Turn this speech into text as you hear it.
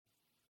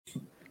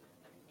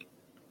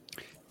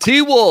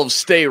T-Wolves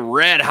stay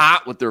red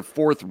hot with their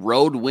fourth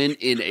road win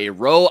in a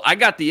row. I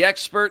got the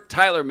expert,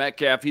 Tyler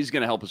Metcalf. He's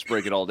going to help us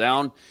break it all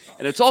down.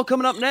 And it's all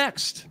coming up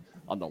next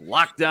on the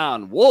Locked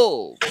On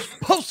Wolves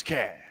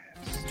POSTCAST.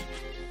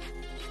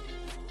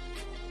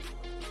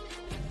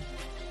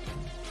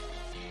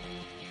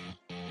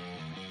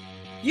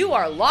 You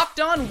are Locked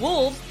On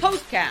Wolves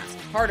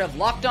POSTCAST, part of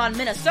Locked On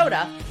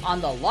Minnesota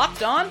on the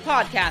Locked On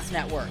Podcast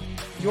Network.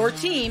 Your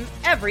team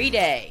every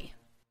day.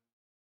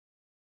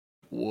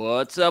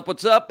 What's up?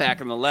 What's up?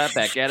 Back in the lab,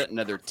 back at it.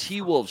 Another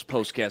T-Wolves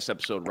POSTCAST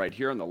episode right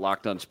here on the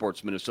Locked On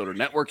Sports Minnesota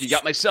Network. You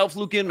got myself,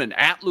 Luke Inman,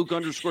 at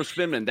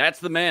Luke_Spinman. That's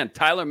the man,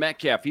 Tyler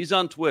Metcalf. He's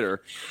on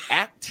Twitter,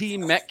 at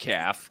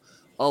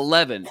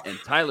TMetcalf11. And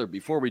Tyler,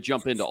 before we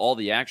jump into all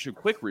the action,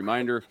 quick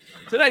reminder,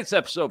 tonight's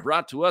episode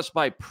brought to us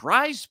by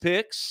Prize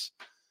Picks,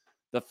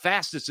 the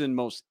fastest and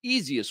most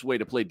easiest way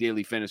to play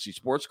daily fantasy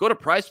sports. Go to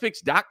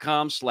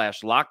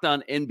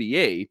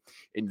prizepicks.com/LockedOnNBA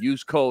and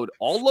use code,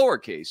 all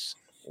lowercase,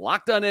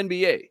 Locked On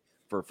NBA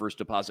for a first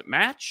deposit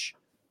match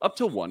up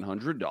to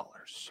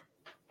 $100.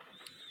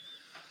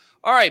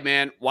 All right,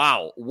 man.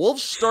 Wow.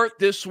 Wolves start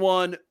this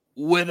one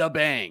with a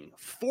bang.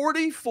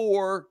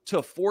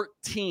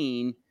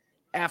 44-14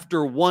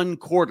 after one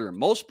quarter.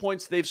 Most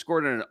points they've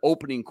scored in an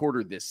opening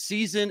quarter this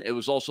season. It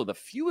was also the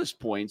fewest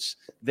points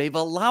they've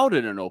allowed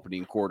in an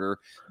opening quarter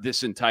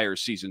this entire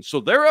season. So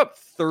they're up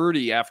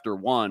 30 after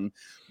one.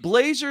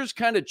 Blazers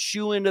kind of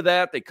chew into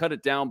that. They cut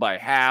it down by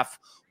half.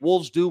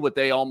 Wolves do what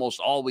they almost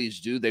always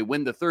do. They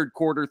win the third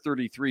quarter,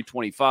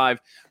 33-25.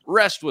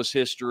 Rest was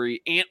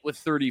history. Ant with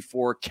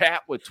 34,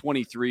 Cat with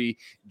 23,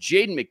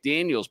 Jaden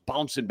McDaniels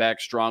bouncing back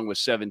strong with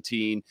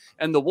 17.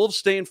 And the Wolves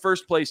stay in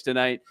first place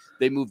tonight.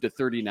 They move to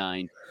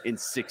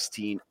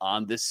 39-16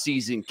 on the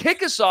season.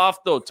 Kick us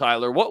off, though,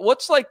 Tyler.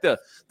 What's like the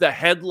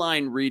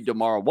headline read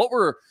tomorrow? What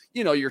were,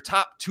 your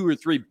top two or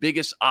three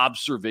biggest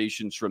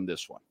observations from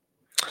this one?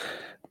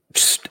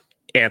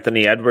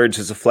 Anthony Edwards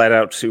is a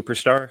flat-out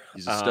superstar.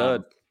 He's a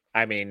stud.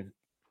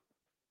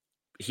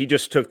 He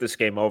just took this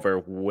game over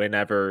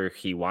whenever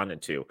he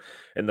wanted to.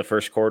 In the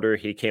first quarter,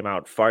 he came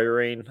out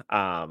firing,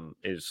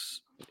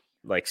 is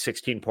like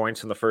 16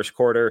 points in the first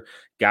quarter,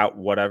 got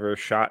whatever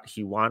shot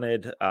he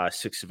wanted,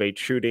 6 of 8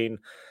 shooting,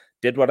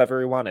 did whatever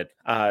he wanted.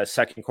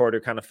 Second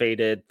quarter kind of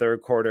faded,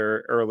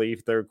 early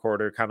third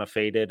quarter kind of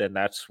faded, and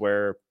that's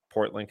where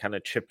Portland kind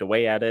of chipped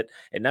away at it.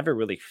 It never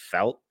really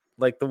felt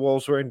like the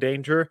Wolves were in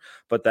danger,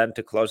 but then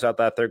to close out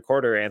that third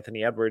quarter,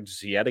 Anthony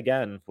Edwards yet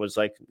again was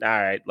like, all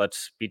right,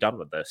 let's be done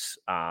with this.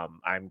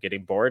 I'm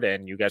getting bored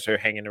and you guys are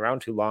hanging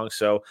around too long,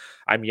 so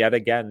I'm yet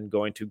again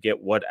going to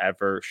get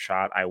whatever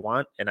shot I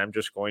want and I'm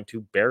just going to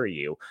bury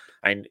you.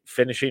 I'm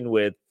finishing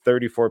with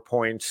 34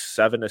 points,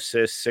 7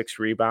 assists, 6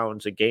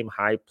 rebounds, a game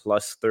high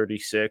plus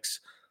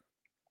 36.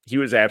 He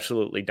was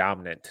absolutely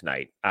dominant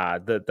tonight.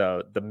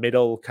 The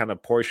middle kind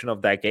of portion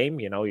of that game,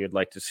 you'd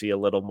like to see a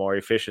little more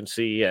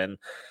efficiency and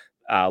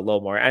a little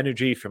more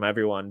energy from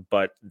everyone,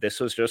 but this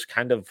was just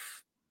kind of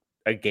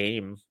a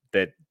game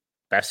that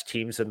best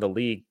teams in the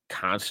league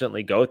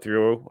constantly go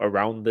through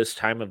around this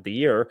time of the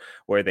year,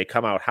 where they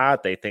come out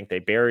hot, they think they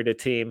buried a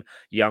team,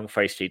 young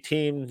feisty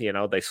team,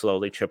 they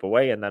slowly chip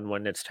away, and then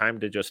when it's time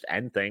to just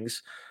end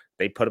things,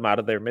 they put them out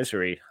of their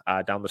misery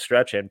down the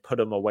stretch and put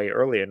them away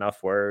early enough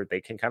where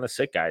they can kind of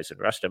sit guys and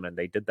rest them. And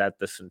they did that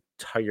this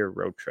entire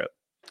road trip.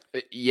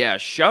 Yeah,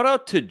 shout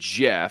out to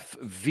Jeff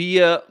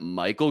via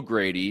Michael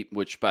Grady,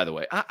 which, by the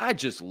way, I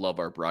just love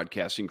our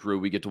broadcasting crew.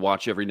 We get to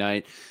watch every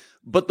night.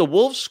 But the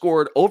Wolves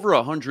scored over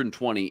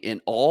 120 in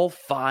all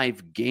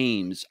 5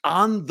 games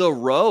on the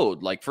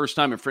road, like first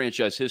time in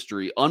franchise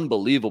history.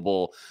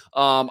 Unbelievable.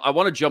 I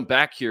want to jump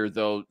back here,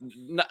 though.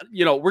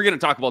 We're going to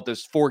talk about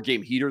this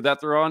 4-game heater that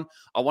they're on.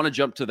 I want to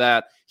jump to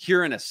that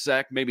here in a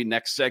sec, maybe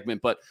next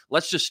segment. But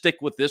let's just stick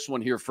with this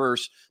one here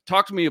first.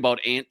 Talk to me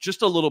about Ant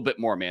just a little bit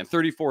more, man.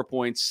 34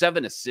 points,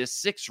 7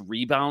 assists, 6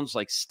 rebounds.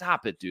 Like,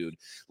 stop it, dude.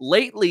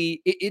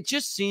 Lately, it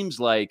just seems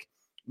like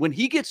when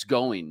he gets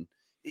going,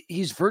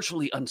 he's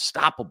virtually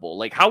unstoppable.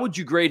 Like, how would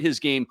you grade his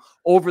game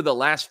over the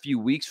last few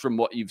weeks from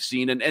what you've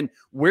seen? And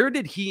where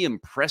did he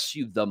impress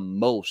you the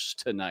most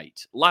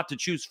tonight? A lot to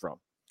choose from.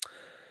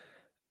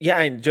 Yeah,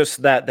 and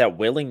just that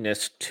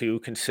willingness to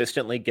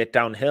consistently get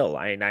downhill.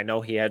 I know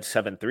he had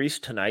 7 threes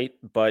tonight,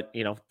 but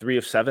 3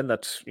 of 7,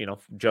 that's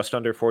just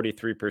under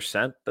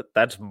 43%.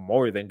 That's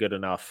more than good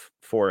enough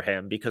for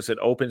him, because it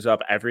opens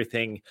up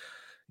everything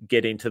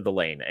getting to the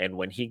lane. And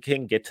when he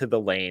can get to the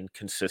lane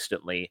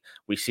consistently,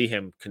 we see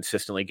him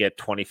consistently get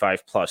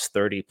 25 plus,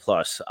 30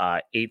 plus,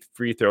 8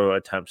 free throw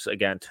attempts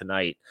again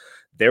tonight.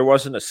 There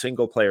wasn't a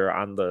single player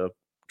on the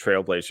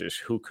Trailblazers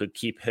who could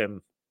keep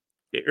him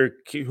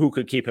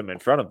in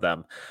front of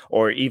them,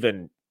 or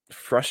even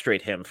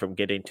frustrate him from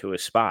getting to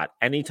his spot.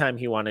 Anytime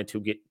he wanted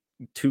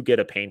to get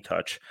a paint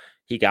touch,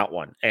 he got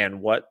one. And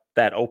what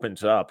that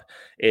opens up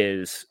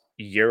is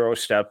Euro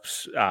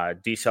steps,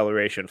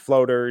 deceleration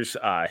floaters,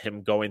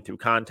 him going through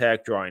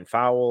contact, drawing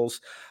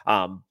fouls.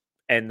 And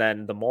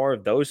then the more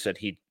of those that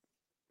he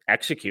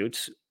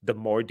executes, the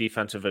more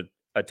defensive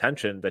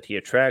attention that he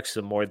attracts,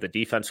 the more the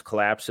defense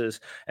collapses.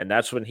 And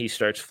that's when he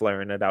starts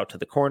flaring it out to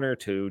the corner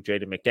to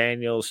Jaden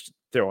McDaniels,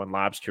 throwing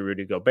lobs to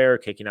Rudy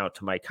Gobert, kicking out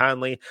to Mike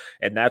Conley.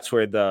 And that's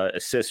where the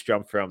assists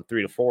jump from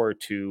 3 to 4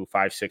 to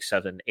 5, 6,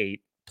 7,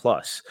 8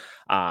 plus.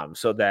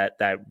 So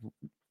that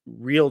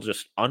real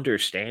just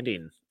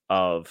understanding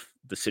of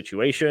the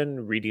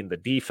situation, reading the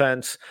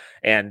defense,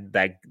 and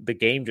that the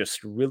game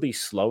just really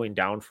slowing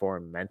down for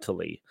him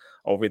mentally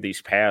over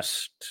these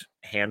past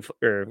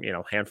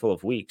handful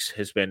of weeks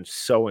has been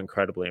so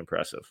incredibly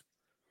impressive.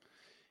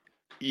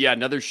 Yeah,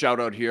 another shout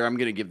out here. I'm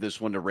going to give this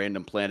one to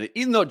Random Planet,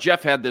 even though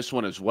Jeff had this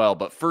one as well.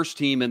 But first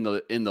team in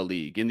the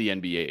league, in the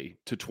NBA,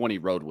 to 20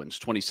 road wins,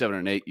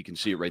 27-8. You can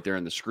see it right there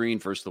on the screen.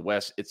 First the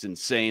West. It's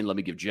insane. Let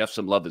me give Jeff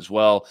some love as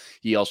well.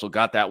 He also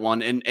got that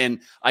one.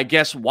 And I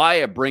guess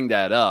why I bring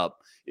that up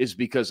is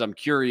because I'm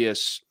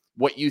curious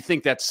what you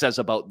think that says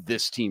about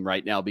this team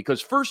right now.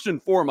 Because first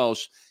and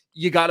foremost,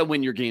 you got to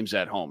win your games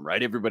at home,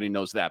 right? Everybody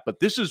knows that. But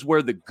this is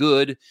where the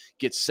good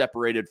gets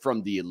separated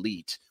from the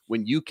elite,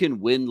 when you can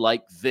win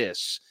like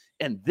this.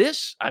 And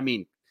this, I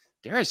mean,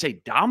 dare I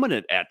say,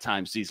 dominant at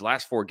times, these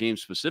last 4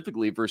 games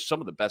specifically versus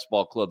some of the best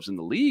ball clubs in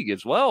the league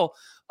as well.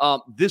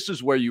 This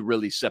is where you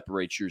really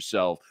separate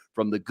yourself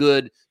from the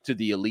good to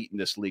the elite in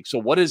this league. So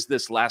what does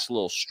this last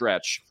little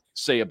stretch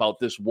say about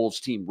this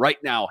Wolves team right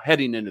now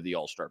heading into the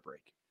All-Star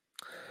break?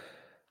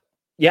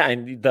 Yeah,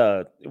 and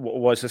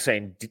was the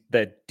saying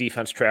that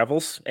defense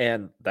travels,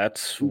 and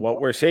that's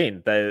what we're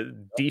seeing. The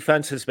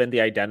defense has been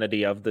the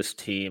identity of this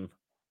team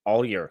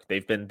all year.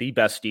 They've been the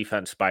best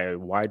defense by a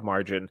wide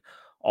margin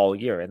all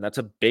year, and that's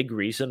a big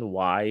reason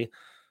why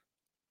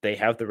they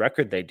have the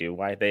record they do,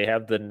 why they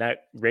have the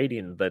net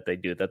rating that they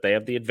do, that they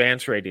have the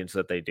advanced ratings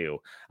that they do,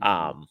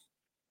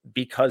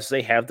 because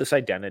they have this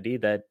identity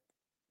that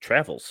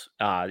travels.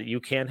 You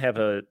can have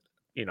a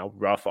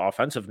rough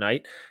offensive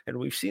night, and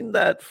we've seen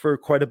that for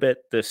quite a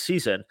bit this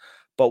season.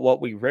 But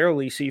what we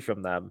rarely see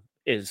from them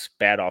is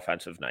bad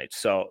offensive nights.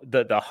 So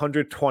the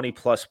 120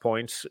 plus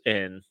points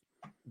in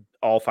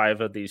all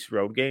 5 of these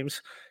road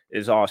games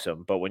is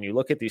awesome. But when you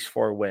look at these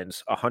 4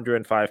 wins,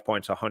 105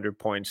 points, 100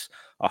 points,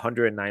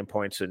 109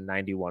 points, and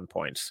 91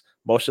 points,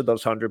 most of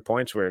those 100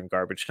 points were in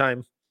garbage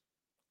time.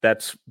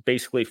 That's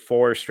basically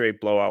 4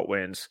 straight blowout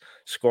wins,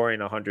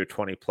 scoring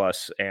 120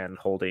 plus and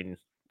holding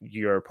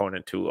your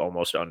opponent to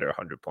almost under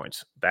 100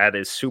 points. That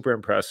is super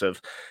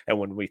impressive. And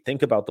when we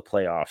think about the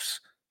playoffs,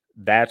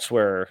 that's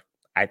where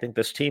I think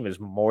this team is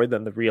more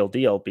than the real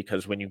deal,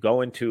 because when you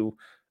go into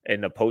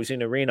an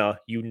opposing arena,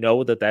 you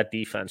know that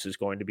defense is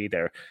going to be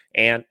there.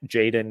 And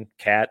Jaden,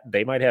 Cat,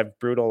 they might have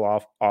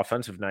brutal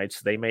offensive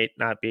nights. They may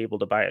not be able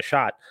to buy a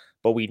shot,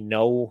 but we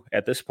know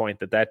at this point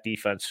that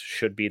defense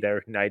should be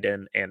there night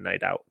in and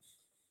night out.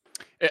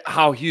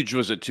 How huge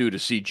was it, too, to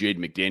see Jaden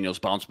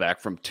McDaniels bounce back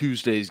from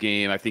Tuesday's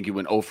game? I think he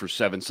went 0 for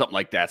 7, something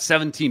like that.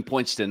 17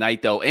 points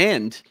tonight, though,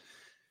 and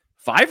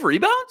 5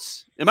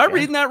 rebounds? Am I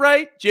reading that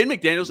right? Jaden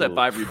McDaniels had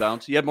 5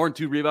 rebounds. He had more than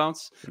 2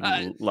 rebounds.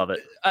 Love it.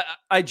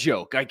 I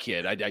joke. I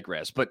kid. I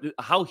digress. But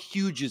how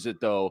huge is it,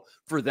 though,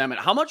 for them? And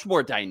how much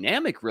more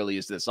dynamic, really,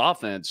 is this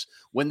offense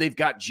when they've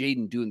got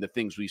Jaden doing the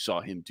things we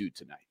saw him do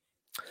tonight?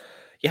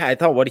 Yeah, I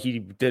thought what he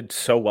did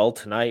so well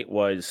tonight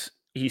was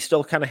he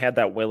still kind of had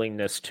that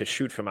willingness to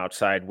shoot from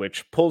outside,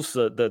 which pulls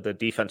the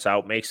defense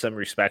out, makes them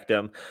respect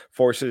him,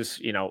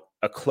 forces,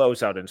 a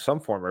closeout in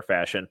some form or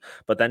fashion.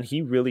 But then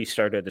he really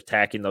started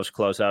attacking those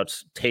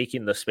closeouts,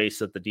 taking the space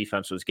that the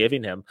defense was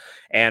giving him.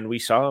 And we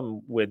saw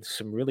him with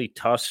some really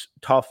tough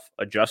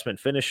adjustment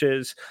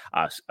finishes,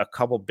 a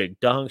couple big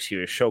dunks. He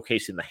was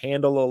showcasing the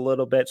handle a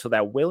little bit. So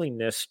that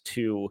willingness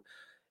to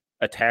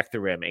attack the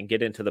rim and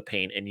get into the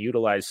paint and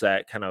utilize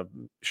that kind of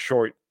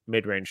short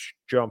mid-range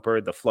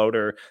jumper, the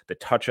floater, the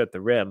touch at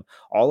the rim,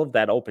 all of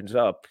that opens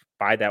up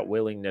by that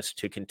willingness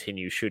to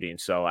continue shooting.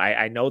 So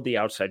I know the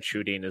outside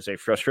shooting is a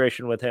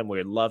frustration with him.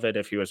 We'd love it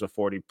if he was a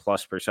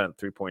 40+%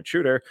 three-point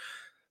shooter.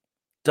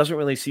 Doesn't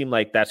really seem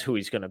like that's who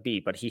he's going to be,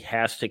 but he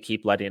has to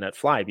keep letting it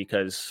fly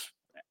because,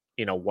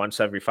 once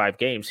every 5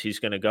 games, he's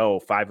going to go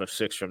 5 of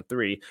 6 from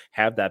 3,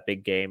 have that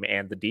big game.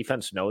 And the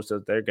defense knows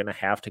that they're going to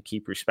have to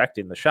keep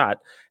respecting the shot.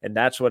 And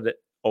that's what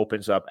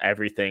opens up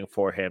everything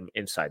for him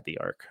inside the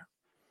arc.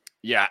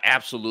 Yeah,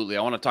 absolutely.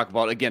 I want to talk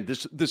about, again,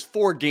 this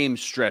 4-game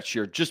stretch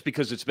here, just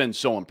because it's been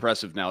so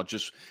impressive now,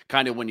 just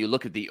kind of when you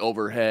look at the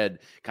overhead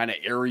kind of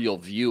aerial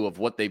view of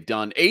what they've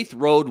done. 8th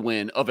road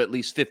win of at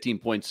least 15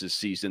 points this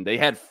season. They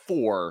had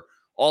 4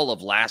 all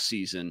of last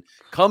season.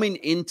 Coming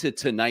into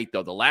tonight,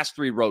 though, the last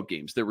 3 road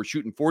games, they were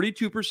shooting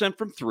 42%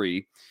 from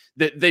 3.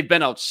 They've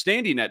been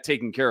outstanding at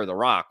taking care of the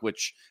rock,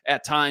 which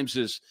at times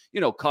has,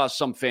 caused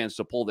some fans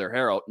to pull their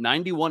hair out.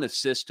 91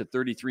 assists to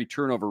 33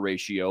 turnover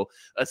ratio,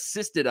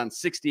 assisted on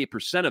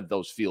 68% of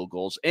those field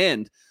goals.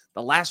 And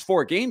the last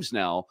 4 games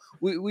now,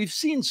 we've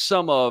seen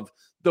some of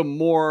the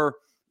more,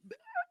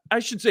 I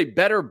should say,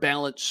 better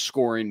balanced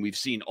scoring we've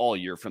seen all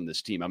year from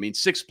this team. I mean,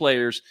 6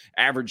 players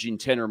averaging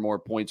 10 or more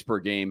points per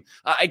game.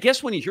 I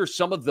guess when you hear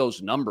some of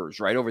those numbers,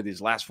 right, over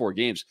these last 4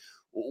 games,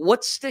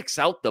 What sticks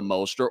out the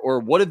most, or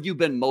what have you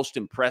been most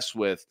impressed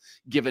with,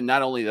 given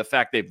not only the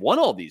fact they've won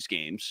all these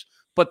games,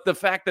 but the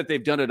fact that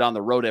they've done it on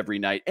the road every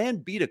night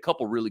and beat a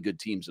couple really good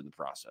teams in the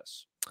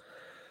process?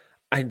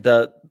 I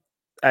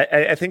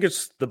think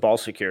it's the ball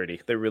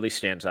security that really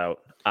stands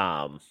out.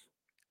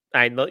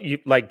 I know you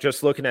like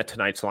just looking at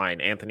tonight's line.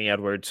 Anthony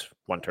Edwards,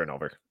 1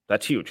 turnover.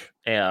 That's huge.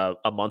 A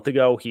month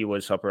ago, he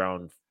was up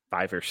around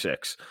 5 or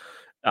 6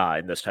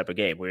 in this type of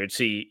game. We would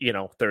see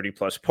 30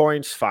 plus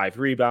points, 5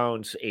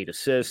 rebounds, 8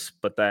 assists,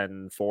 but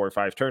then 4 or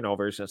 5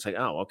 turnovers. And it's like,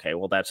 oh, okay,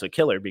 well that's a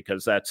killer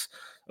because that's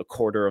a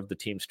quarter of the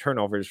team's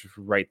turnovers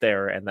right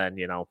there, and then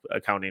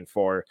accounting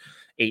for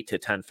 8 to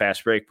 10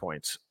 fast break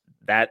points.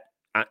 That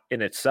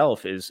in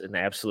itself is an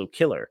absolute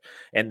killer.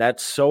 And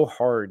that's so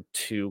hard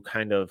to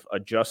kind of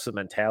adjust the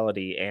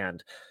mentality.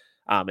 And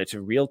it's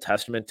a real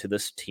testament to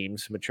this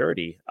team's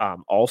maturity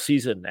all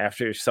season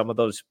after some of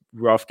those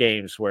rough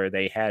games where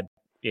they had,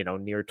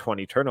 near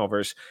 20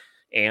 turnovers.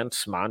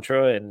 Ant's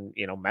mantra and,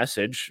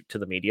 message to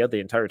the media the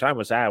entire time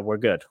was, we're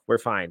good. We're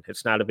fine.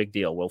 It's not a big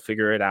deal. We'll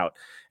figure it out.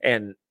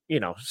 And,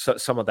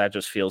 some of that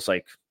just feels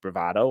like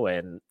bravado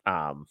and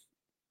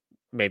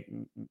maybe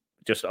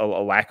just a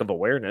lack of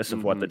awareness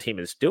of what the team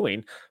is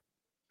doing.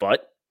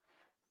 But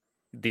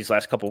these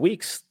last couple of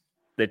weeks,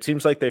 it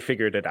seems like they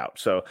figured it out.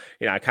 So,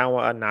 I kind of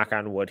want to knock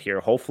on wood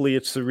here. Hopefully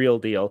it's the real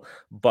deal,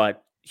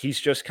 but he's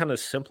just kind of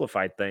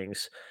simplified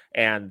things,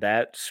 and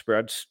that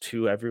spreads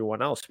to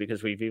everyone else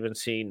because we've even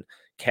seen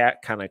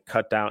Cat kind of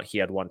cut down. He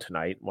had one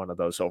tonight, one of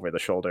those over the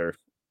shoulder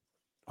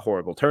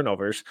horrible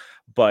turnovers,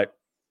 but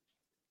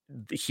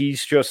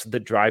he's just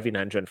the driving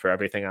engine for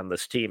everything on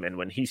this team. And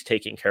when he's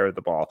taking care of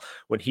the ball,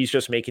 when he's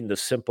just making the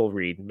simple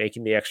read,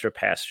 making the extra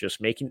pass,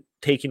 just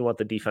taking what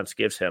the defense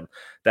gives him,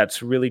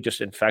 that's really just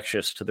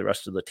infectious to the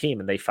rest of the team,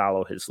 and they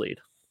follow his lead.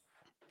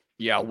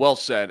 Yeah, well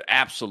said.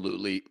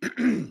 Absolutely.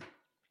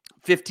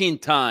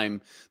 15th time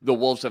the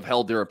Wolves have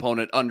held their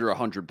opponent under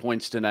 100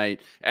 points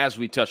tonight. As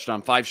we touched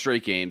on, 5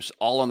 straight games,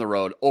 all on the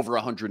road, over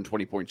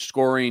 120 points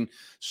scoring.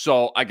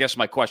 So I guess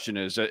my question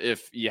is,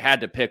 if you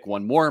had to pick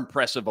one more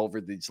impressive over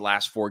these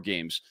last 4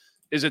 games,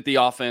 is it the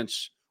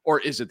offense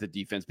or is it the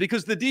defense?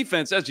 Because the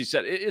defense, as you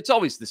said, it's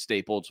always the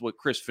staple. It's what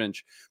Chris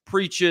Finch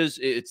preaches.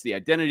 It's the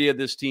identity of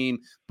this team.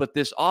 But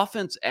this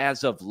offense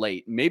as of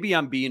late, maybe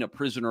I'm being a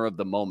prisoner of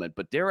the moment,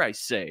 but dare I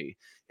say,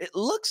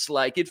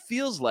 it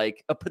feels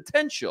like a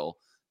potential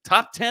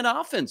top 10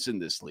 offense in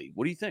this league.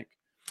 What do you think?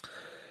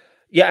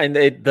 Yeah, and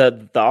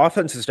the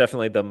offense is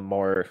definitely the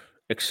more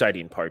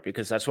exciting part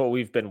because that's what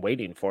we've been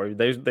waiting for.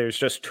 There's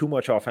just too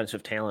much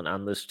offensive talent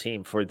on this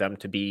team for them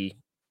to be,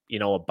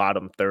 a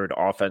bottom third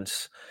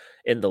offense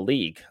in the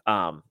league.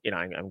 I'm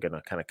going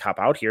to kind of cop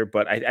out here,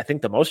 but I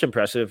think the most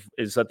impressive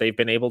is that they've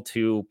been able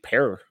to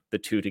pair the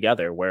two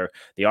together where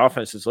the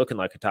offense is looking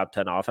like a top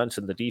 10 offense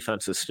and the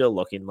defense is still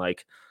looking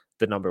like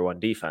the number 1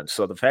 defense.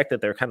 So the fact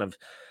that they're kind of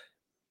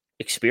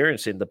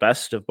experiencing the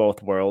best of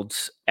both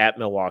worlds at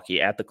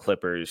Milwaukee, at the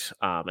Clippers,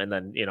 and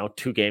then,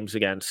 2 games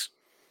against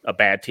a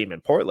bad team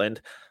in Portland,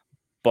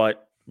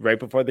 but right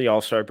before the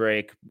All-Star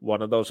break,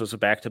 one of those was a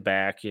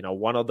back-to-back,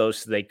 one of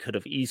those they could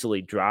have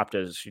easily dropped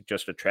as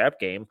just a trap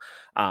game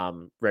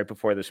right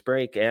before this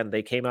break. And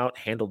they came out,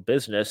 handled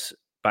business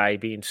by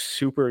being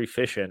super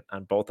efficient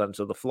on both ends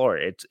of the floor.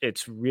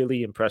 It's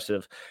really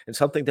impressive and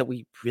something that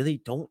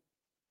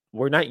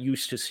we're not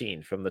used to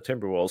seeing from the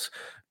Timberwolves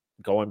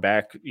going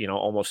back,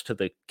 almost to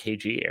the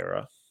KG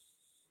era.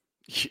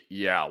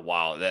 Yeah.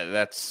 Wow.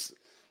 That's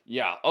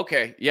yeah.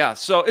 Okay. Yeah.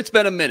 So it's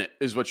been a minute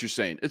is what you're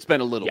saying. It's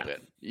been a little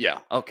bit. Yeah.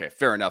 Okay.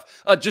 Fair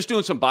enough. Just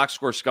doing some box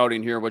score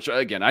scouting here, which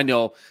again, I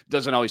know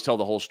doesn't always tell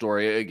the whole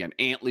story. Again,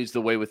 Ant leads the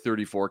way with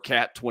 34,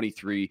 Cat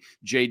 23,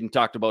 Jaden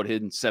talked about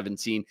hitting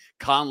 17,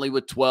 Conley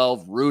with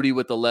 12, Rudy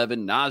with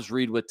 11, Naz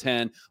Reid with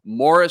 10,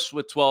 Morris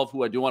with 12,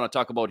 who I do want to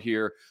talk about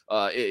here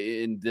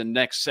in the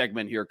next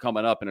segment here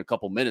coming up in a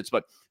couple minutes,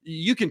 but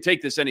you can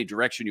take this any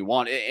direction you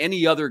want.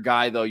 Any other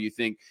guy though, you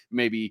think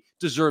maybe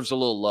deserves a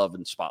little love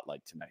and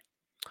spotlight tonight?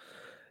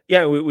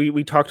 Yeah,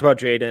 we talked about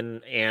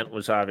Jaden. Ant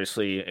was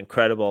obviously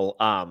incredible.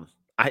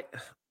 I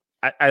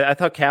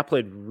thought Cap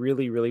played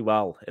really, really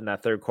well in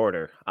that third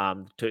quarter.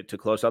 To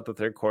close out the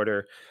third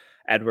quarter,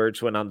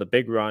 Edwards went on the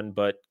big run,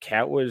 but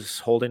Cat was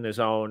holding his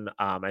own.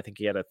 I think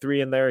he had a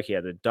 3 in there. He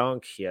had a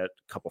dunk. He had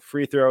a couple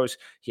free throws.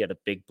 He had a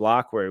big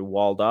block where he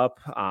walled up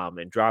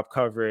and drop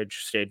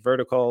coverage, stayed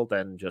vertical,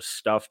 then just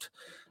stuffed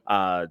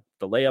the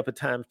layup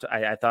attempt.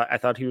 I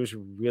thought he was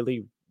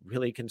really,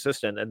 really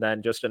consistent. And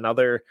then just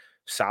another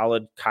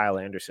solid Kyle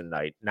Anderson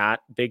night. Not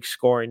big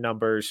scoring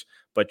numbers,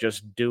 but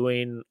just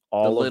doing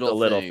all of the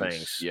little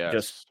things. Yes.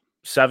 Just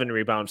 7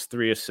 rebounds,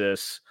 3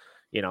 assists,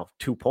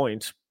 2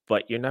 points.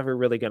 But you're never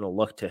really going to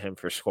look to him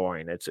for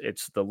scoring.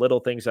 It's the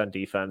little things on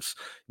defense,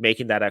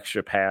 making that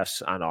extra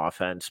pass on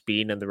offense,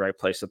 being in the right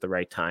place at the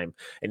right time.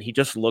 And he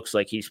just looks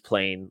like he's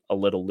playing a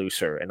little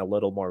looser and a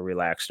little more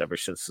relaxed ever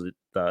since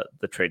the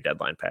trade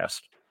deadline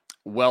passed.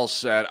 Well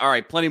said. All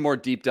right, plenty more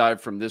deep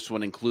dive from this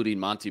one, including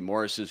Monty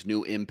Morris's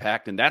new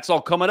impact. And that's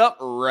all coming up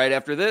right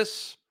after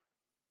this.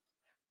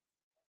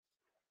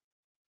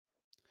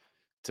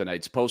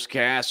 Tonight's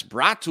postcast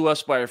brought to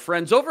us by our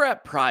friends over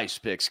at Prize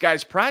Picks.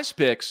 Guys, Prize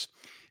Picks,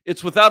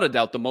 it's without a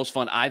doubt the most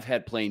fun I've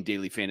had playing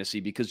daily fantasy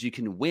because you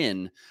can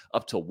win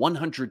up to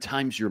 100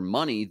 times your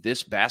money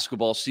this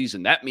basketball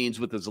season. That means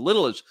with as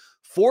little as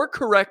 4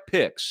 correct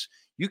picks,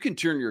 you can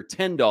turn your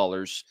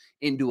 $10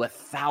 into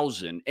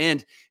 $1,000.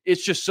 And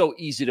it's just so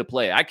easy to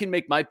play. I can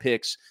make my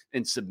picks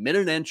and submit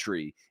an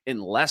entry in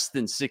less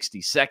than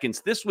 60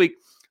 seconds. This week,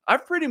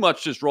 I've pretty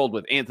much just rolled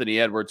with Anthony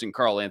Edwards and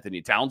Karl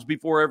Anthony Towns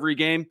before every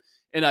game,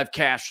 and I've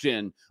cashed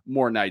in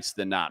more nights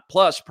than not.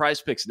 Plus,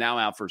 Prize Picks now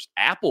offers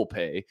Apple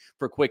Pay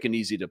for quick and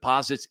easy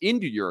deposits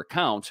into your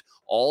account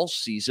all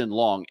season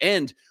long.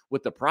 And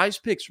with the Prize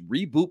Picks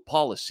reboot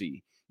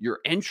policy, your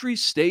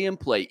entries stay in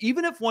play,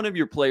 even if one of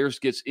your players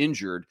gets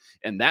injured,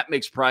 and that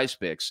makes Prize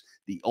Picks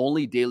the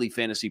only daily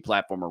fantasy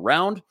platform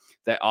around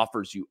that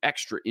offers you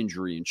extra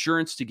injury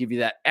insurance to give you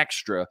that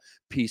extra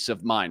peace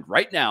of mind.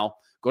 Right now,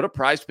 go to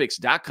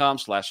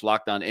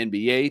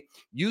prizepicks.com/LockedOnNBA.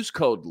 Use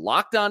code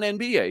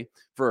LockedOnNBA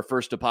for a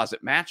first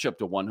deposit match up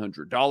to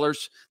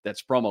 $100.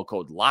 That's promo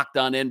code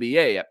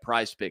LockedOnNBA at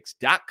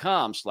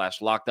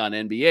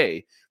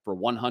prizepicks.com/LockedOnNBA for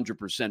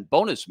 100%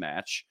 bonus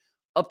match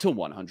up to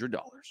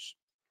 $100.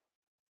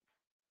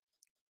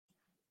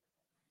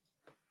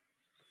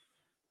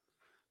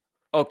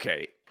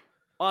 Okay,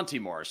 Monty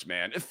Morris,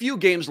 man. A few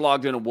games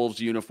logged in a Wolves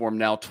uniform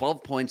now.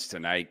 12 points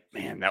tonight.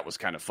 Man, that was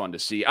kind of fun to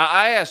see.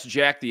 I asked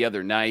Jack the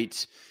other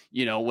night,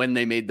 when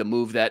they made the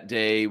move that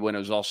day, when it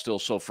was all still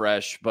so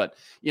fresh. But,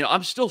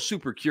 I'm still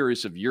super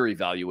curious of your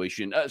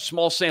evaluation.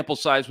 Small sample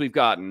size we've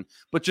gotten,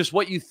 but just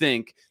what you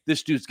think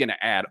this dude's going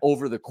to add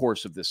over the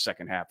course of this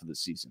second half of the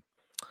season.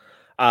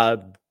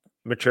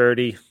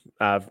 Maturity,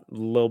 a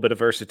little bit of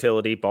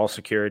versatility, ball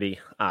security.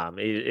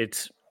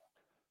 It's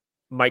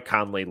Mike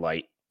Conley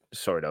light.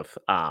 Sort of.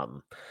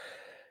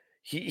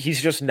 He's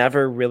just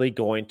never really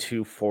going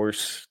to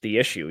force the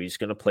issue. He's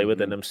going to play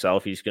within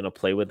himself. He's going to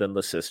play within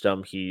the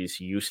system. He's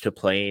used to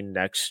playing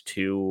next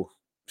to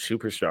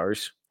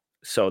superstars.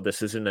 So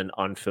this isn't an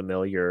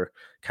unfamiliar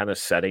kind of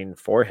setting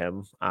for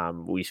him.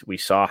 We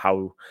saw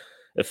how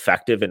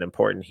effective and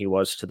important he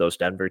was to those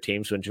Denver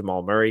teams when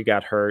Jamal Murray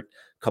got hurt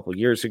a couple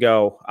years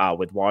ago.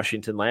 With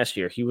Washington last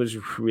year, he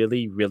was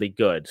really, really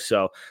good.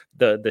 So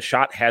the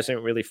shot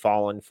hasn't really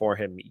fallen for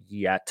him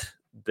yet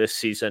this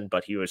season,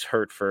 but he was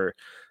hurt for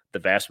the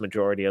vast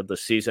majority of the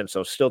season.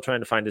 So still trying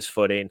to find his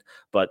footing,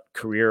 but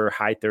career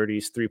high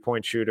 30s,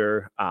 3-point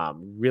shooter,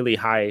 really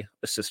high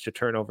assist to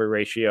turnover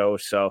ratio.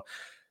 So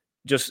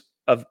just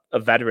a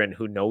veteran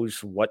who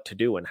knows what to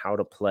do and how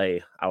to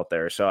play out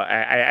there. So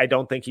I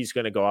don't think he's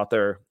going to go out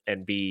there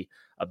and be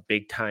a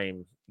big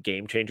time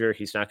game changer.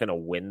 He's not going to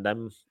win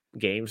them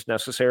games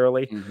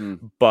necessarily,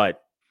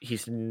 but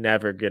he's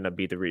never going to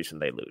be the reason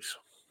they lose.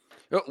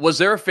 Was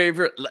there a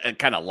favorite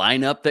kind of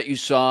lineup that you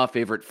saw,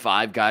 favorite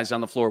 5 guys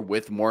on the floor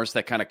with Morris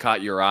that kind of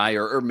caught your eye,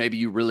 or maybe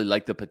you really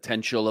like the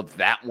potential of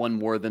that one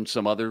more than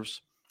some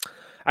others?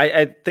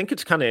 I think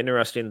it's kind of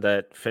interesting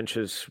that Finch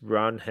has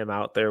run him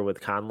out there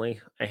with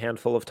Conley a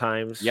handful of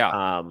times. Yeah.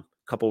 A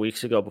couple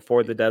weeks ago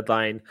before the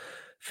deadline,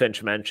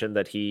 Finch mentioned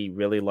that he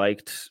really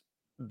liked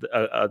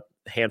a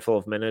handful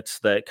of minutes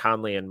that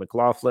Conley and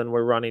McLaughlin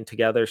were running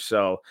together.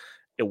 So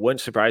it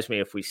wouldn't surprise me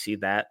if we see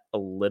that a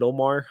little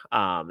more,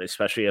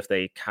 especially if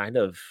they kind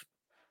of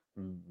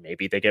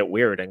maybe they get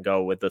weird and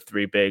go with the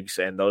 3 bigs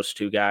and those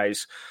 2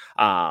 guys.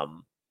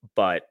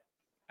 But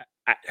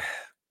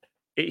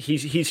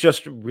he's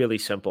just really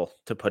simple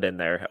to put in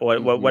there.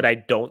 What I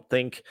don't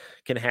think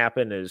can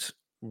happen is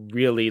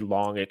really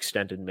long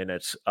extended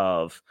minutes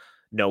of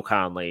no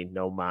Conley,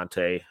 no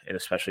Monte, and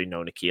especially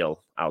no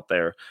Nikhil out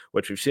there,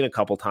 which we've seen a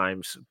couple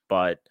times,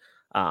 but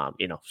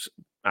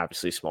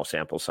obviously small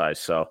sample size.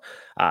 So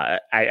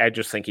I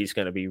just think he's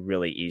going to be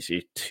really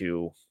easy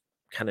to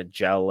kind of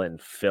gel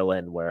and fill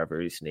in wherever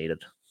he's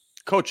needed.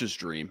 Coach's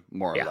dream,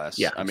 more or less.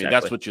 Yeah, I mean, exactly.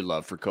 that's what you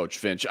love for Coach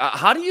Finch.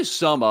 How do you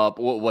sum up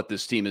what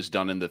this team has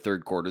done in the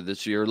third quarter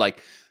this year?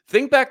 Like,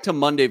 think back to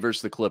Monday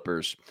versus the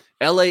Clippers.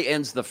 LA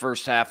ends the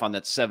first half on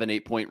that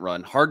 7-8 point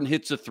run. Harden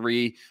hits a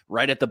 3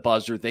 right at the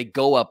buzzer. They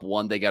go up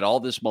 1. They got all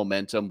this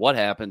momentum. What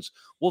happens?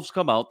 Wolves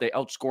come out. They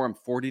outscore them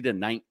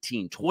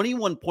 40-19.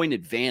 21-point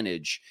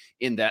advantage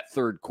in that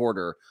third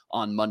quarter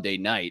on Monday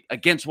night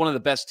against one of the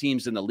best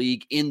teams in the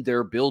league in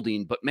their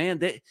building. But, man,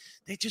 they've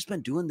just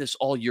been doing this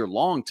all year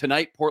long.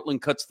 Tonight,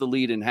 Portland cuts the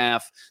lead in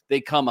half.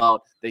 They come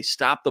out. They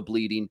stop the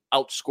bleeding,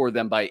 outscore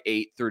them by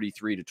 8,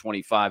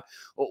 33-25.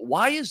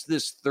 Why is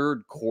this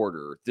third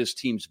quarter this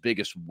team's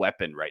biggest weapon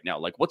right now?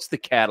 Like, what's the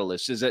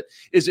catalyst? Is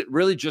it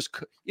really just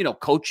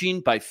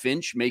coaching by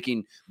Finch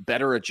making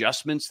better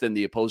adjustments than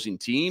the opposing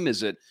team?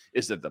 Is it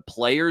the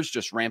players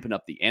just ramping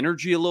up the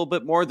energy a little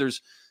bit more?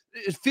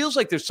 It feels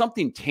like there's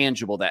something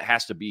tangible that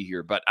has to be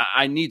here, but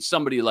I need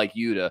somebody like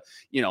you to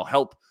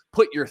help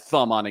put your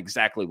thumb on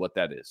exactly what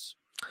that is.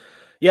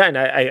 Yeah, and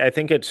I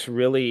think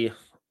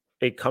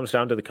it comes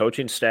down to the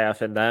coaching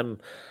staff and them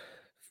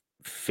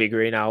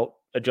figuring out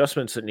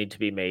adjustments that need to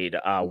be made,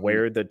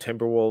 where the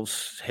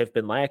Timberwolves have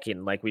been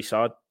lacking. Like we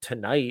saw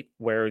tonight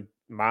where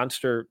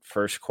monster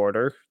first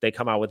quarter. They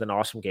come out with an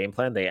awesome game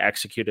plan. They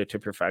execute it to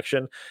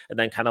perfection and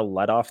then kind of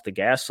let off the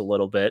gas a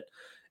little bit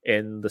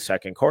in the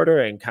second quarter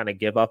and kind of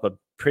give up a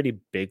pretty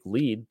big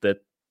lead that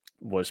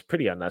was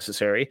pretty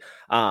unnecessary.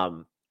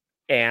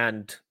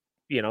 And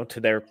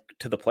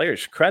to the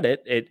players'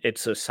 credit,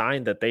 it's a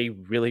sign that they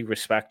really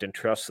respect and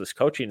trust this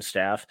coaching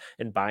staff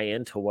and buy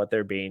into what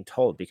they're being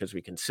told, because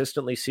we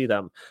consistently see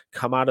them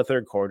come out of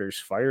third quarters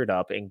fired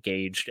up,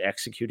 engaged,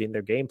 executing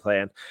their game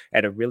plan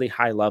at a really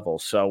high level.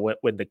 So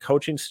when the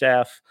coaching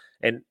staff,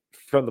 and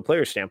from the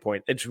player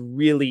standpoint, it's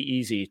really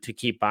easy to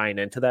keep buying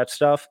into that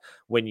stuff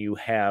when you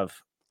have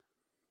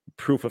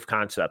proof of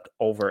concept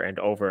over and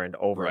over and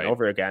over and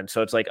over again.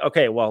 So it's like,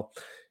 okay, well,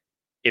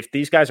 if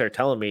these guys are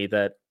telling me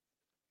that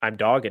I'm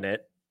dogging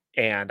it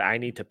and I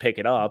need to pick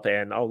it up,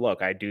 and oh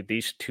look, I do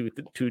these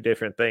two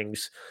different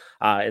things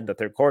in the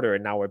third quarter,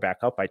 and now we're back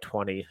up by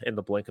 20 in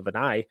the blink of an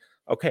eye.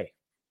 Okay,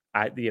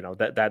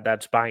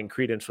 that's buying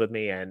credence with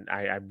me, and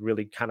I'm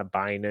really kind of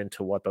buying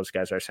into what those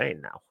guys are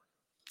saying now.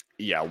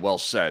 Yeah, well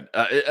said.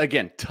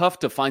 Again, tough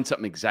to find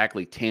something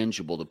exactly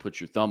tangible to put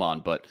your thumb on,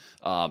 but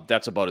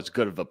that's about as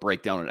good of a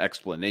breakdown and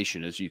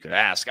explanation as you could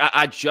ask.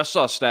 I just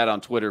saw a stat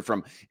on Twitter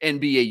from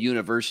NBA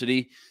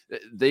University.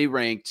 They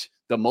ranked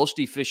the most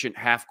efficient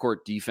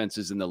half-court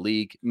defenses in the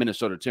league.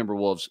 Minnesota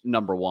Timberwolves,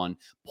 number 1,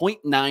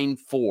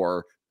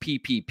 0.94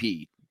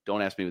 PPP.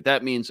 Don't ask me what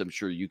that means. I'm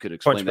sure you could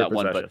explain that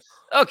one. But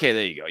okay,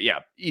 there you go. Yeah,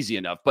 easy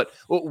enough. But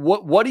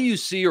what do you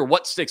see, or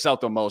what sticks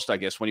out the most, I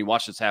guess, when you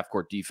watch this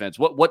half-court defense?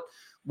 What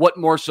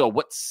more so,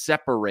 what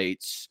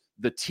separates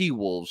the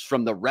T-Wolves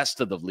from the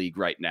rest of the league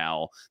right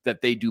now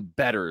that they do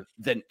better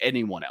than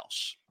anyone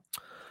else?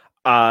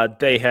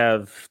 They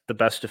have the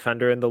best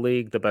defender in the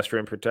league, the best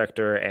rim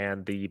protector,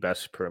 and the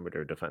best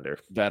perimeter defender.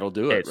 That'll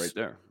do it right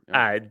there.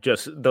 Yeah.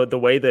 Just the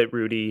way that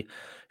Rudy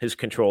has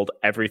controlled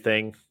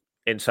everything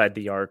inside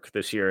the arc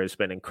this year has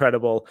been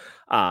incredible.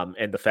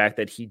 And the fact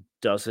that he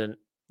doesn't,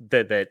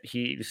 that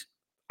he's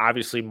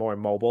obviously more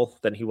mobile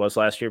than he was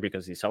last year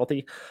because he's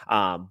healthy,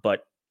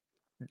 but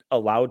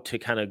allowed to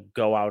kind of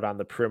go out on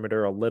the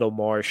perimeter a little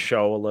more,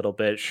 show and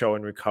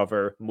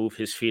recover, move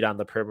his feet on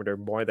the perimeter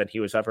more than he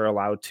was ever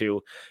allowed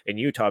to in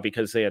Utah,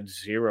 because they had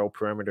 0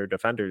 perimeter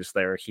defenders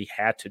there. He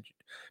had to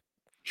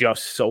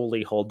just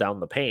solely hold down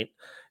the paint.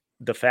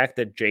 The fact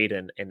that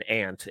Jaden and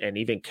Ant and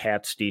even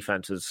Cat's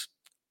defenses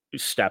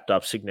stepped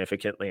up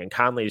significantly, and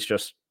Conley's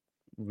just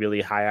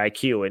really high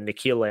IQ, and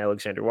Nickeil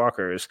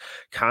Alexander-Walker is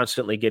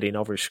constantly getting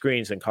over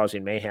screens and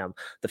causing mayhem.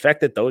 The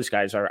fact that those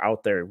guys are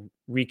out there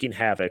wreaking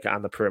havoc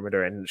on the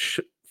perimeter and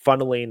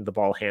funneling the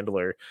ball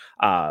handler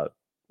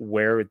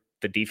where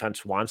the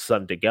defense wants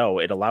them to go,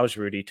 it allows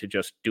Rudy to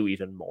just do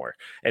even more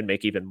and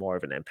make even more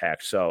of an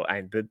impact. So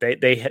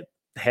they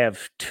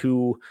have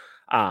two,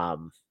 I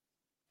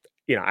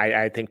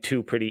think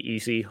 2 pretty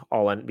easy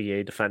all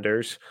NBA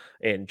defenders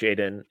in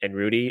Jaden and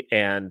Rudy,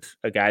 and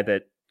a guy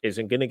that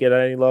isn't going to get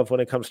any love when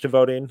it comes to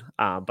voting,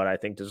 but I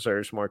think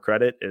deserves more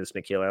credit is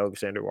Nickeil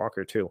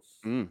Alexander-Walker too.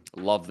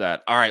 Love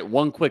that. All right,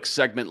 one quick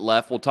segment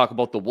left. We'll talk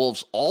about the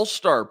Wolves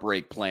All-Star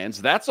break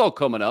plans. That's all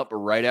coming up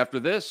right after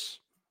this.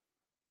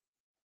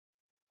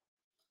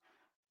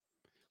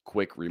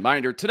 Quick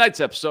reminder, tonight's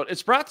episode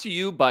is brought to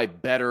you by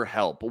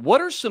BetterHelp. What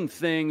are some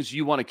things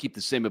you want to keep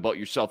the same about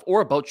yourself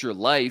or about your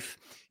life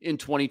in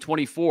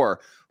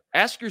 2024?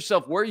 Ask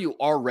yourself, where are you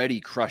already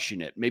crushing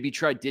it? Maybe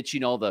try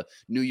ditching all the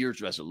New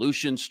Year's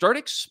resolutions. Start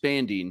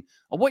expanding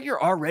on what you're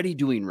already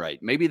doing right.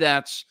 Maybe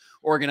that's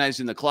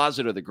organizing the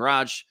closet or the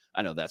garage.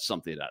 I know that's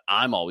something that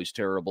I'm always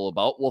terrible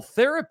about. Well,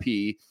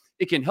 therapy,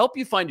 it can help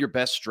you find your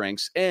best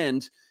strengths,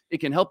 and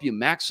it can help you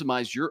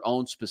maximize your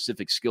own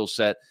specific skill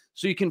set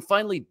so you can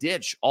finally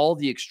ditch all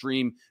the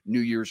extreme New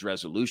Year's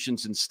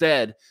resolutions.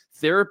 Instead,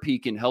 therapy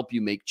can help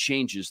you make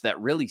changes that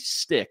really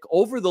stick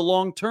over the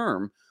long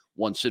term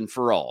once and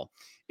for all.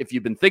 If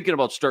you've been thinking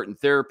about starting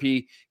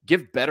therapy,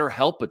 give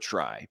BetterHelp a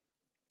try.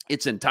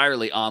 It's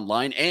entirely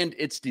online, and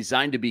it's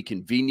designed to be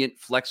convenient,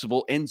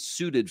 flexible, and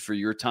suited for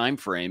your time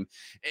frame.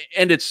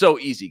 And it's so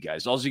easy,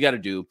 guys. All you got to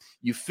do,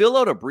 you fill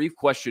out a brief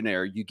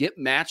questionnaire, you get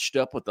matched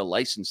up with a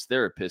licensed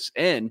therapist,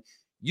 and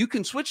you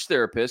can switch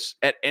therapists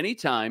at any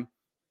time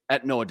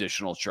at no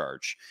additional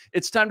charge.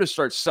 It's time to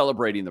start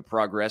celebrating the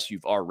progress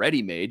you've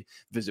already made.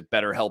 Visit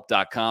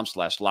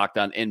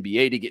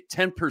BetterHelp.com/LockedOnNBA to get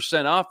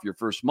 10% off your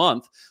first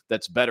month.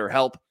 That's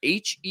BetterHelp,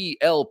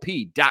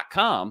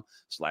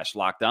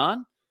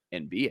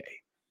 HELP.com/LockedOnNBA.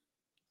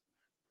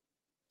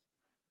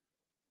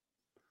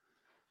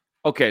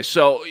 Okay,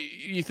 so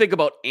you think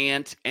about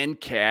Ant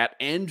and Cat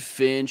and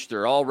Finch.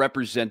 They're all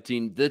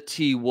representing the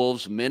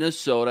T-Wolves,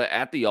 Minnesota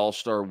at the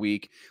All-Star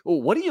Week.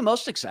 Well, what are you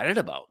most excited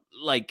about?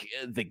 Like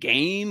the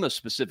game, a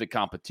specific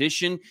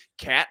competition,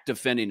 Cat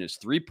defending his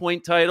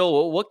 3-point title?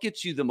 Well, what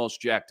gets you the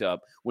most jacked up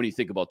when you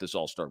think about this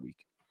All-Star Week?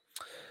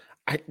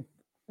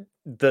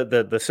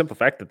 The simple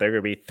fact that there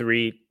are going to be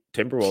 3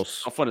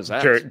 Timberwolves How fun is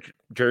that?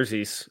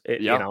 Jerseys,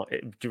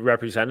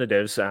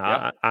 representatives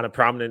on a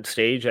prominent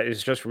stage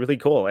is just really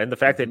cool. And the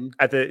fact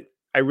that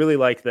I really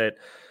like that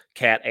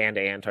Cat and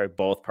Ant are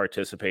both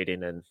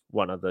participating in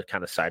one of the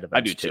kind of side events.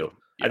 I do too.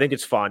 I think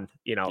it's fun.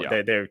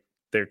 Yeah.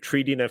 They're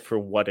treating it for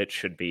what it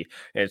should be.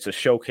 And it's a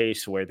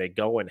showcase where they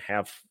go and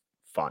have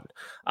fun.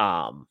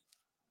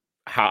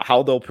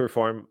 How they'll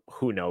perform,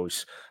 who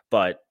knows?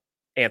 But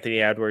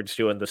Anthony Edwards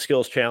doing the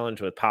skills challenge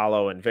with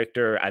Paulo and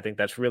Victor, I think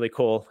that's really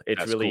cool.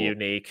 It's really cool.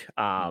 unique.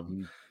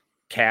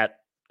 Cat,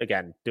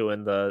 again,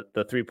 doing the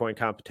 3-point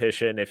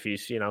competition. If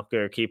he's going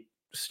to keep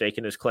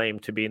staking his claim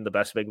to being the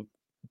best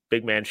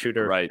big man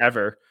shooter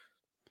ever,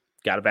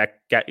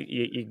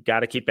 you got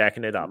to keep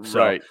backing it up.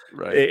 So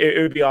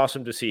it would be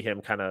awesome to see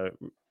him kind of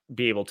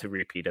be able to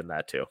repeat in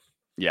that too.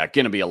 Yeah,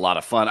 going to be a lot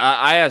of fun.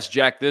 I asked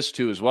Jack this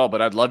too as well,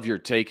 but I'd love your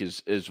take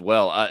as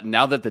well.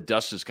 Now that the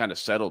dust has kind of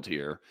settled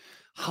here,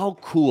 how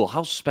cool,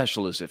 how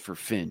special is it for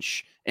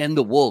Finch and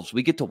the Wolves?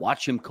 We get to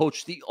watch him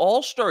coach the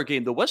All-Star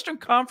game, the Western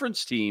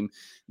Conference team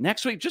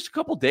next week, just a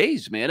couple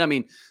days, man. I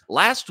mean,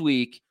 last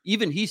week,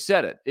 even he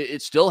said it.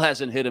 It still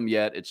hasn't hit him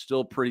yet. It's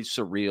still pretty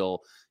surreal.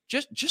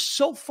 Just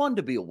so fun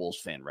to be a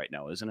Wolves fan right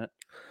now, isn't it?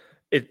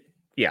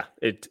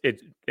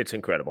 It's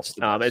incredible.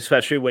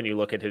 Especially when you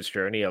look at his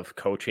journey of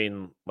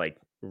coaching like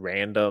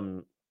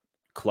random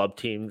club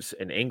teams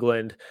in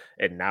England,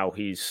 and now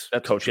he's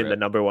coaching the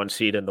number 1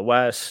 seed in the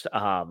West.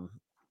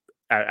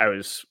 I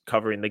was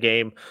covering the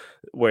game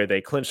where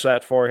they clinched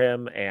that for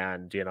him,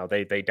 and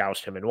they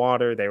doused him in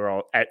water. They were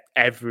all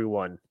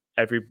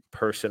every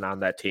person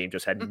on that team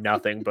just had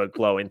nothing but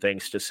glowing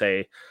things to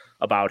say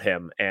about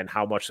him and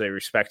how much they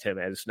respect him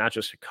as not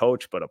just a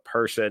coach, but a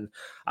person,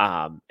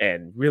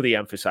 and really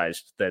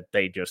emphasized that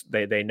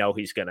they know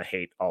he's going to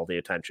hate all the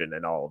attention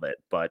and all of it,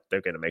 but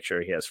they're going to make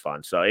sure he has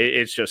fun. So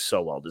it's just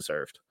so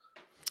well-deserved.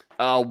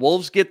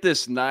 Wolves get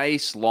this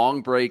nice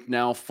long break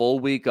now, full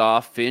week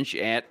off. Finch,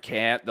 Ant,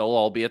 Cat, they'll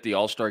all be at the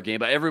All-Star game,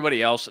 but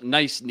everybody else,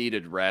 nice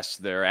needed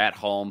rest. They're at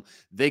home.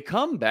 They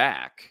come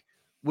back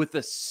with a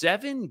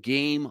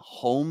 7-game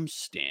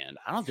homestand.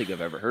 I don't think I've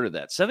ever heard of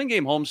that.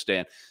 7-game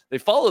homestand. They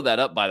follow that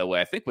up, by the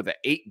way, I think with an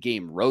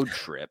 8-game road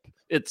trip.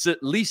 It's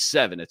at least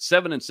 7. It's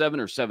 7-7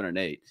 or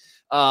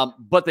 7-8.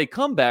 But they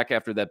come back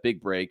after that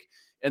big break,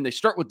 and they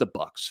start with the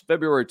Bucks,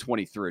 February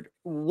 23rd.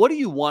 What do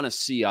you want to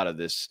see out of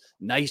this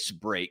nice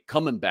break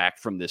coming back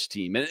from this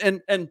team?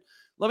 And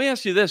let me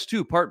ask you this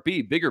too, part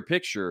B, bigger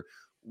picture.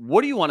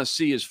 What do you want to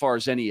see as far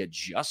as any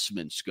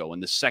adjustments go in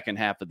the second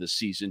half of the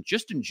season,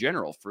 just in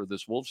general for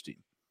this Wolves team?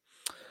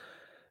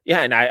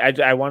 Yeah, and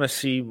I want to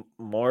see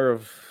more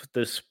of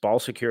this ball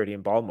security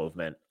and ball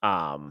movement.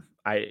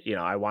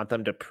 I want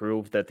them to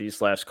prove that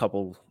these last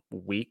couple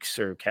weeks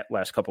or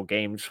last couple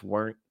games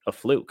weren't a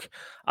fluke.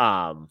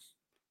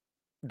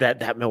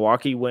 That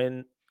Milwaukee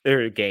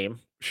game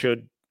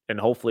should and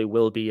hopefully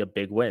will be a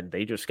big win.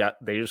 They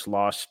just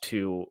lost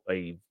to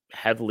a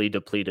heavily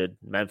depleted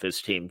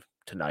Memphis team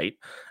tonight.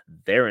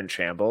 They're in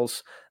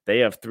shambles. They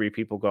have 3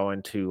 people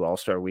going to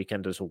All-Star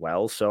weekend as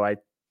well. So I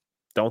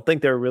don't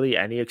think there are really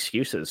any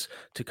excuses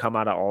to come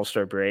out of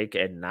All-Star break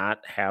and not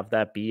have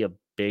that be a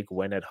big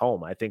win at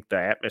home. I think the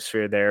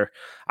atmosphere there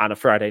on a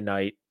Friday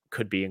night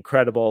could be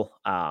incredible.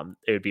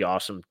 It would be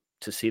awesome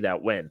to see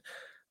that win.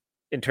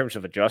 In terms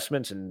of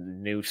adjustments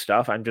and new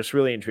stuff, I'm just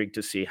really intrigued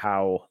to see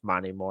how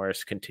Monty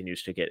Morris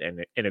continues to get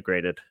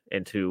integrated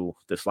into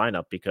this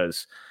lineup,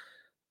 because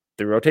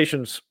the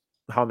rotation's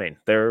humming.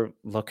 They're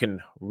looking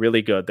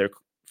really good. They're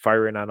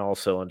firing on all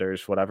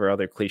cylinders, whatever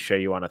other cliche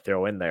you want to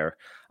throw in there.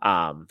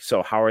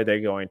 So how are they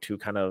going to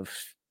kind of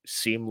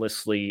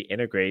seamlessly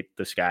integrate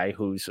this guy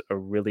who's a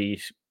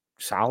really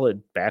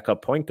solid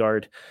backup point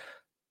guard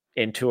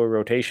into a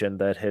rotation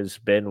that has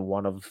been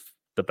one of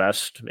the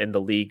best in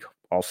the league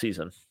all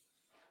season?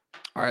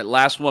 All right,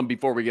 last one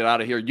before we get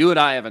out of here. You and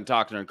I haven't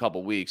talked in a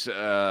couple weeks.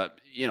 5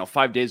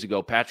 days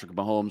ago, Patrick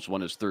Mahomes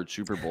won his 3rd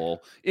Super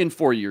Bowl in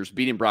 4 years,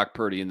 beating Brock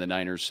Purdy and the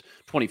Niners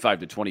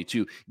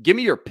 25-22. Give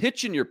me your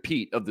pitch and your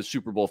Pete of the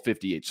Super Bowl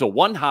 58. So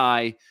 1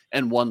 high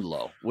and 1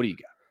 low. What do you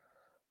got?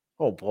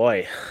 Oh,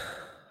 boy.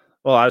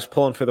 Well, I was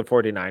pulling for the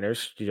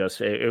 49ers.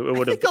 It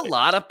would have. I think a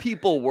lot of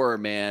people were,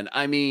 man.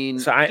 I mean,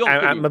 so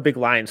I'm a big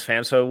Lions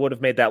fan, so it would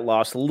have made that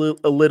loss a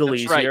little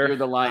easier. Right. You're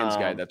the Lions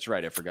guy. That's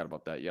right. I forgot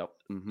about that. Yep.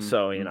 Mm-hmm.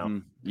 So,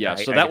 Yeah.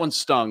 So that one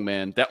stung,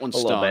 man. That one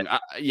stung.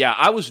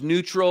 I was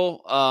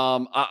neutral.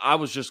 I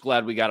was just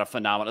glad we got a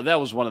phenomenal. That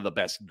was one of the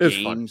best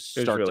games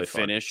start really to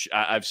finish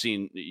I've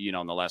seen,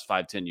 in the last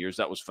 5-10 years.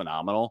 That was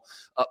phenomenal.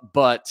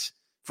 But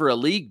for a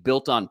league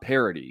built on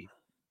parity,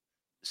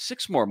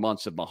 6 more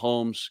months of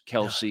Mahomes,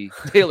 Kelsey,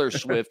 Taylor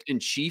Swift, and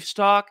Chiefs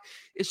talk.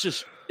 It's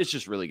just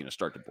really going to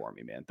start to bore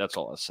me, man. That's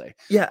all I'll say.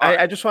 Yeah,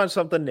 I just want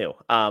something new.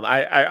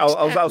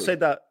 I'll say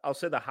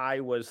the high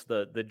was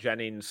the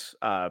Jennings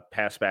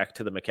pass back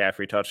to the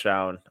McCaffrey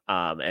touchdown,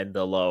 and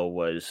the low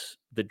was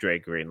the Dre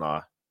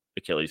Greenlaw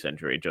Achilles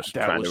injury, just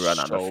trying to run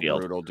on the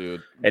field. Brutal,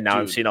 dude. And now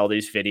I'm seeing all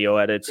these video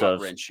edits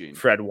of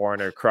Fred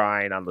Warner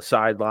crying on the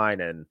sideline,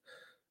 and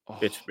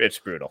it's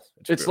brutal.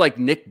 It's like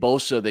Nick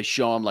Bosa. They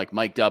show him like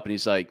mic'd up, and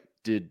he's like,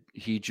 "Did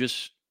he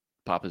just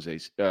Papa's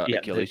Yeah,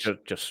 Achilles.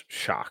 just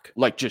shock.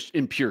 Like just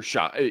in pure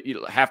shock.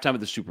 Halftime of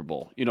the Super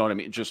Bowl. You know what I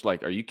mean? Just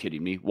like, are you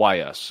kidding me?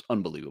 Why us?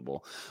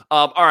 Unbelievable.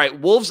 All right.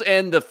 Wolves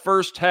end the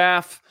first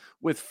half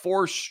with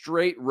 4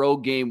 straight road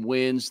game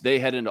wins. They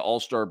head into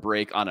All-Star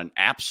break on an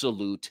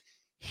absolute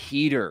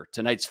heater.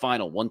 Tonight's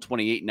final,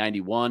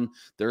 128-91.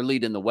 Their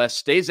lead in the West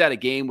stays at a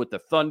game with the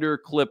Thunder,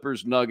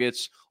 Clippers,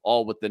 Nuggets,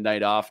 all with the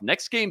night off.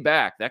 Next game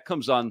back, that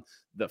comes on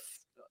the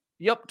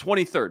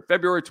 23rd,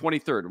 February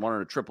 23rd. I wanted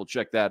to triple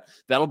check that.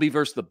 That'll be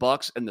versus the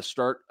Bucks and the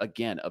start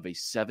again of a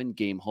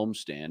 7-game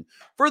homestand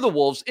for the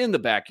Wolves in the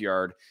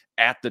backyard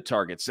at the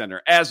Target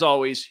Center. As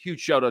always, huge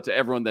shout out to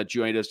everyone that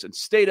joined us and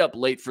stayed up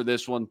late for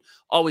this one.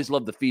 Always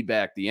love the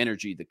feedback, the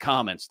energy, the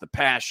comments, the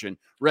passion.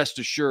 Rest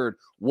assured,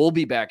 we'll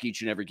be back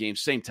each and every game,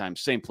 same time,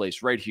 same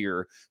place, right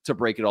here to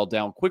break it all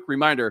down. Quick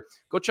reminder,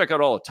 go check out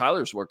all of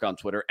Tyler's work on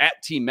Twitter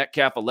at Team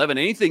Metcalf11.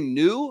 Anything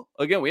new?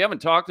 Again, we haven't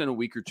talked in a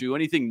week or two.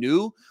 Anything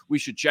new we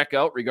should check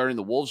out regarding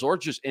the Wolves or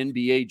just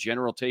NBA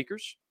general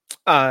takers?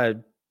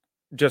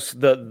 Just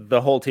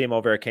the whole team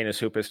over at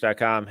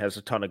canishoops.com has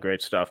a ton of great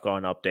stuff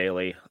going up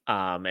daily.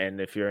 And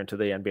if you're into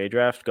the NBA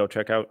draft, go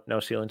check out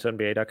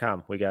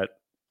NoCeilingsNBA.com. We got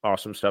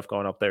awesome stuff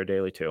going up there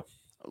daily too.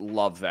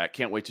 Love that.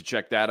 Can't wait to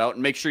check that out.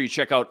 And make sure you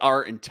check out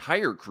our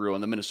entire crew on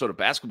the Minnesota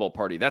Basketball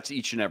Party. That's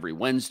each and every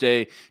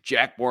Wednesday.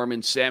 Jack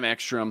Borman, Sam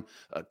Ekstrom,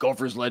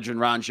 Gophers legend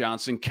Ron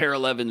Johnson,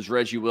 Carol Evans,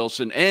 Reggie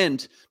Wilson,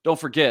 and don't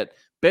forget,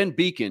 Ben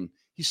Beacon.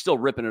 He's still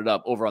ripping it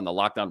up over on the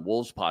Locked On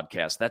Wolves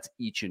podcast. That's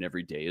each and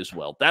every day as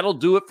well. That'll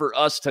do it for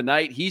us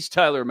tonight. He's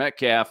Tyler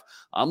Metcalf.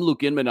 I'm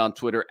Luke Inman on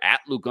Twitter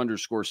at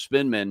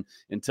Luke_Spinman.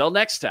 Until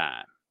next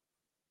time,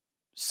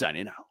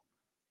 signing out.